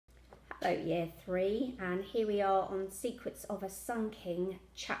Hello, Year 3, and here we are on Secrets of a Sun King,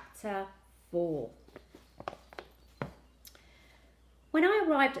 Chapter 4. When I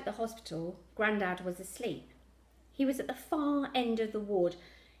arrived at the hospital, Grandad was asleep. He was at the far end of the ward,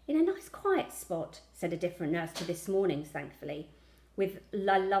 in a nice quiet spot, said a different nurse to this morning's, thankfully, with a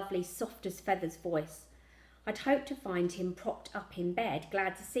lovely soft as feathers voice. I'd hoped to find him propped up in bed,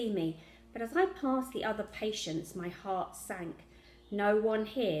 glad to see me, but as I passed the other patients, my heart sank. No one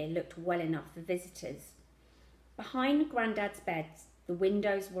here looked well enough for visitors. Behind Grandad's bed, the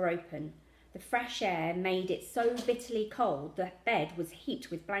windows were open. The fresh air made it so bitterly cold the bed was heaped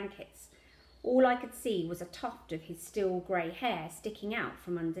with blankets. All I could see was a tuft of his still grey hair sticking out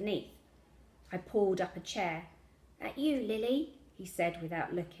from underneath. I pulled up a chair. "That you, Lily?" he said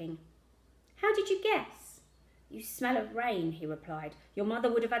without looking. "How did you guess?" "You smell of rain," he replied. "Your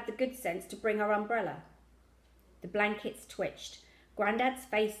mother would have had the good sense to bring her umbrella." The blankets twitched. Grandad's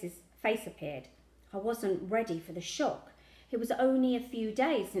face appeared. I wasn't ready for the shock. It was only a few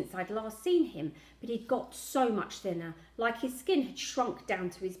days since I'd last seen him, but he'd got so much thinner, like his skin had shrunk down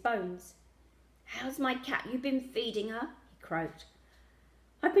to his bones. "How's my cat? You been feeding her?" he croaked.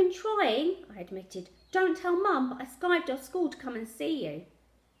 "I've been trying," I admitted. "Don't tell Mum, but I skived off school to come and see you."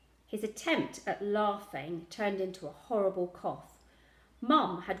 His attempt at laughing turned into a horrible cough.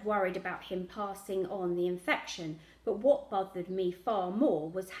 Mum had worried about him passing on the infection, but what bothered me far more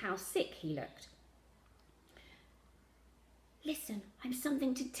was how sick he looked. "Listen, I've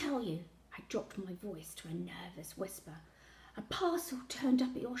something to tell you." I dropped my voice to a nervous whisper. "A parcel turned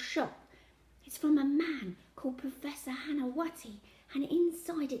up at your shop. It's from a man called Professor Hanawati, and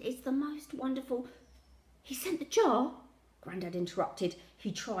inside it is the most wonderful—" "He sent the jar?" Grandad interrupted.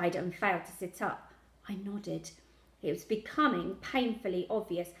 He tried and failed to sit up. I nodded. It was becoming painfully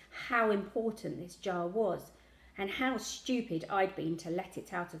obvious how important this jar was, and how stupid I'd been to let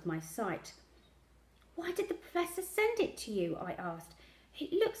it out of my sight. "Why did the professor send it to you?" I asked.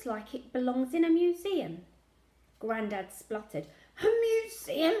 "It looks like it belongs in a museum." Grandad spluttered. "A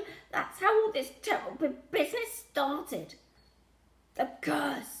museum? That's how all this terrible business started." "The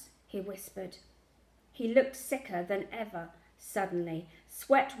curse," he whispered. He looked sicker than ever. Suddenly,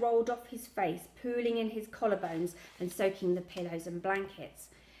 sweat rolled off his face, pooling in his collarbones and soaking the pillows and blankets.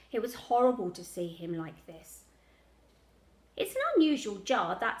 It was horrible to see him like this. "It's an unusual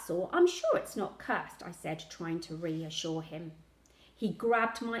jar, that's all. I'm sure it's not cursed," I said, trying to reassure him. He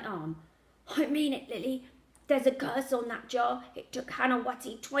grabbed my arm. "I mean it, Lily. There's a curse on that jar. It took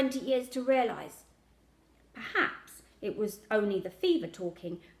Hanawati 20 years to realise." Perhaps it was only the fever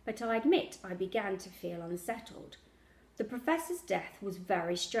talking, but I admit I began to feel unsettled. The professor's death was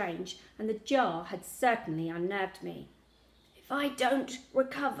very strange, and the jar had certainly unnerved me. "If I don't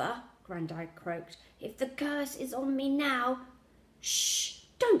recover," Grandad croaked, "if the curse is on me now—" "Shh!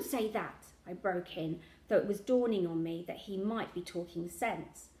 Don't say that," I broke in, though it was dawning on me that he might be talking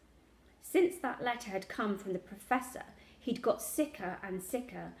sense. Since that letter had come from the professor, he'd got sicker and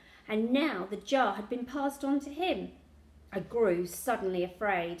sicker, and now the jar had been passed on to him. I grew suddenly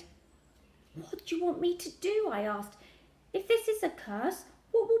afraid. "What do you want me to do?" I asked. "If this is a curse,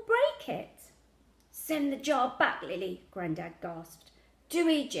 what will break it?" "Send the jar back, Lily," Grandad gasped. "To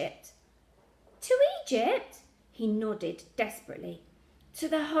Egypt." "To Egypt?" He nodded desperately. "To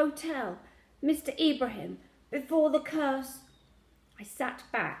the hotel, Mr. Ibrahim, before the curse—" I sat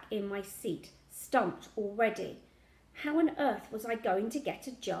back in my seat, stumped already. How on earth was I going to get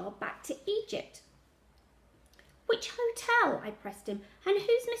a jar back to Egypt? "Which hotel?" I pressed him. "And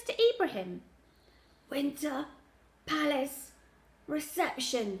who's Mr. Ibrahim?" "Winter Palace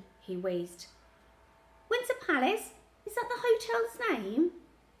Reception," he wheezed. "Winter Palace? Is that the hotel's name?"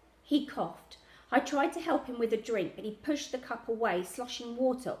 He coughed. I tried to help him with a drink, but he pushed the cup away, sloshing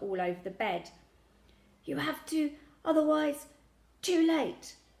water all over the bed. "You have to, otherwise, too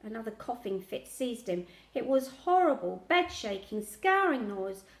late." Another coughing fit seized him. It was horrible, bed-shaking, scouring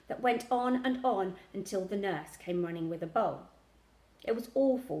noise that went on until the nurse came running with a bowl. It was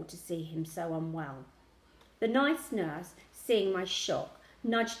awful to see him so unwell. The nice nurse, seeing my shock,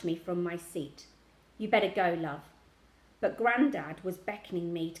 nudged me from my seat. "You better go, love." But Grandad was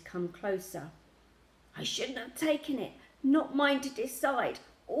beckoning me to come closer. "I shouldn't have taken it. Not mine to decide.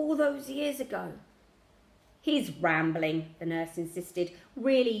 All those years ago." "He's rambling," the nurse insisted.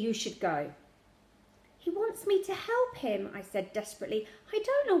 "Really, you should go." "He wants me to help him," I said desperately. "I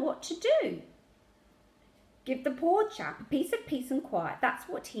don't know what to do." "Give the poor chap a piece of peace and quiet. That's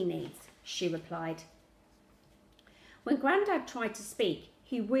what he needs," she replied. When Grandad tried to speak,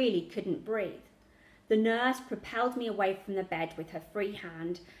 he really couldn't breathe. The nurse propelled me away from the bed with her free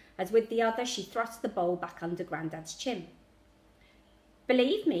hand, as with the other she thrust the bowl back under Grandad's chin.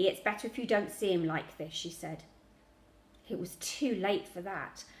 "Believe me, it's better if you don't see him like this," she said. It was too late for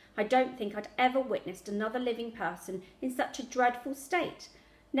that. I don't think I'd ever witnessed another living person in such a dreadful state,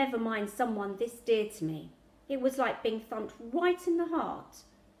 never mind someone this dear to me. It was like being thumped right in the heart.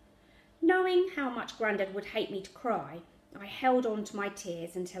 Knowing how much Grandad would hate me to cry, I held on to my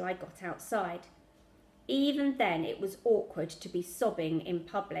tears until I got outside. Even then it was awkward to be sobbing in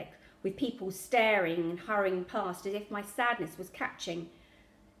public, with people staring and hurrying past as if my sadness was catching.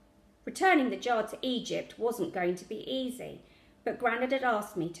 Returning the jar to Egypt wasn't going to be easy, but Grandad had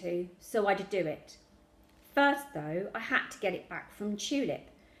asked me to, so I'd do it. First, though, I had to get it back from Tulip.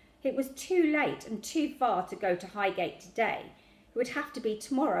 It was too late and too far to go to Highgate today. It would have to be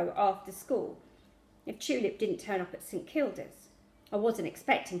tomorrow after school, if Tulip didn't turn up at St Kilda's. I wasn't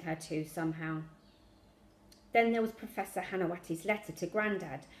expecting her to, somehow. Then there was Professor Hanawati's letter to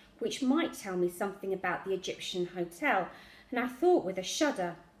Grandad, which might tell me something about the Egyptian hotel, and I thought with a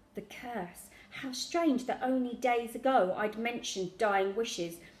shudder, the curse, how strange that only days ago I'd mentioned dying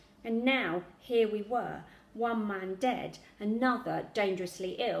wishes, and now here we were, one man dead, another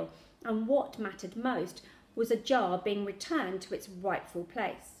dangerously ill, and what mattered most was a jar being returned to its rightful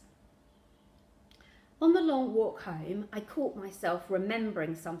place. On the long walk home, I caught myself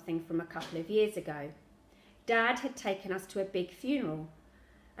remembering something from a couple of years ago. Dad had taken us to a big funeral.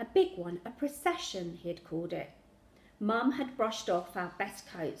 A big one, a procession, he had called it. Mum had brushed off our best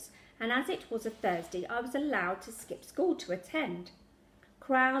coats, and as it was a Thursday, I was allowed to skip school to attend.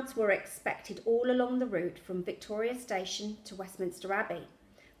 Crowds were expected all along the route from Victoria Station to Westminster Abbey,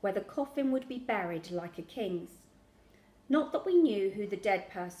 where the coffin would be buried like a king's. Not that we knew who the dead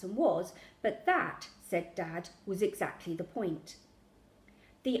person was, but that, said Dad, was exactly the point.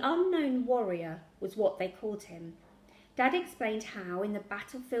 The unknown warrior was what they called him. Dad explained how, in the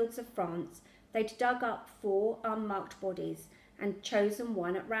battlefields of France, they'd dug up 4 unmarked bodies and chosen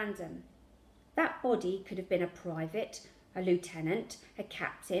one at random. That body could have been a private, a lieutenant, a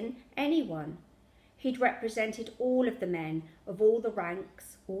captain, anyone. He'd represented all of the men of all the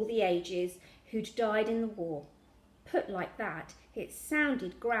ranks, all the ages, who'd died in the war. Put like that, it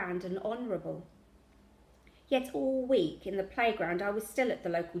sounded grand and honourable. Yet all week in the playground, I was still at the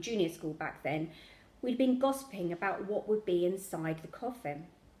local junior school back then, we'd been gossiping about what would be inside the coffin.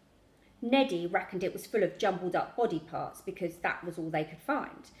 Neddy reckoned it was full of jumbled up body parts because that was all they could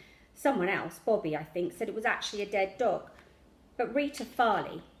find. Someone else, Bobby I think, said it was actually a dead dog. But Rita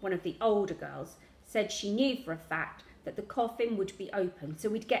Farley, one of the older girls, said she knew for a fact that the coffin would be open so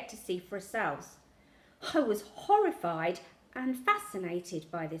we'd get to see for ourselves. I was horrified and fascinated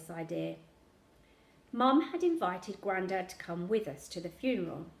by this idea. Mum had invited Grandad to come with us to the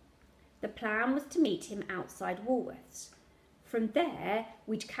funeral. The plan was to meet him outside Woolworths. From there,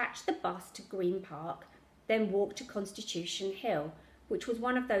 we'd catch the bus to Green Park, then walk to Constitution Hill, which was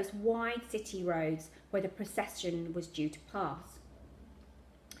one of those wide city roads where the procession was due to pass.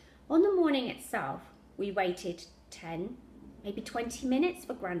 On the morning itself, we waited 10, maybe 20 minutes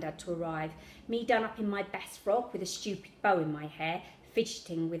for Grandad to arrive, me done up in my best frock with a stupid bow in my hair,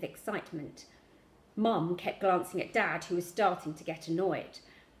 fidgeting with excitement. Mum kept glancing at Dad, who was starting to get annoyed.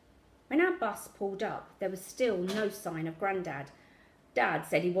 When our bus pulled up, there was still no sign of Grandad. Dad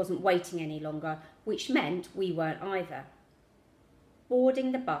said he wasn't waiting any longer, which meant we weren't either.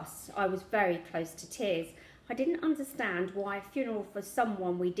 Boarding the bus, I was very close to tears. I didn't understand why a funeral for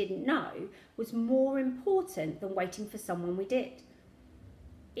someone we didn't know was more important than waiting for someone we did.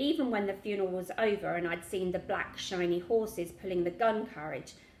 Even when the funeral was over and I'd seen the black shiny horses pulling the gun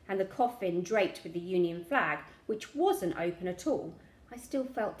carriage and the coffin draped with the Union flag, which wasn't open at all, I still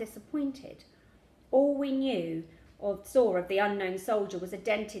felt disappointed. All we knew or saw of the unknown soldier was a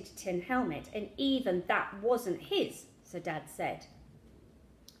dented tin helmet, and even that wasn't his, so Dad said.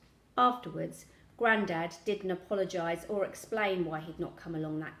 Afterwards, Grandad didn't apologise or explain why he'd not come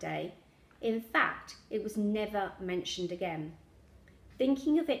along that day. In fact, it was never mentioned again.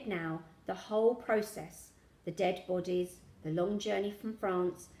 Thinking of it now, the whole process, the dead bodies, the long journey from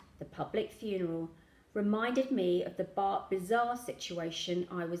France, the public funeral, reminded me of the bizarre situation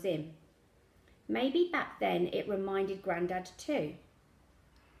I was in. Maybe back then it reminded Grandad too,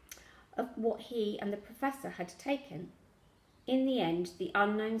 of what he and the professor had taken. In the end, the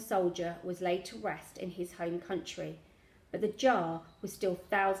unknown soldier was laid to rest in his home country, but the jar was still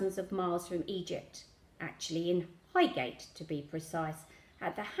thousands of miles from Egypt, actually in Highgate to be precise,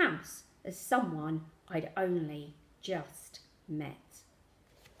 at the house of someone I'd only just met.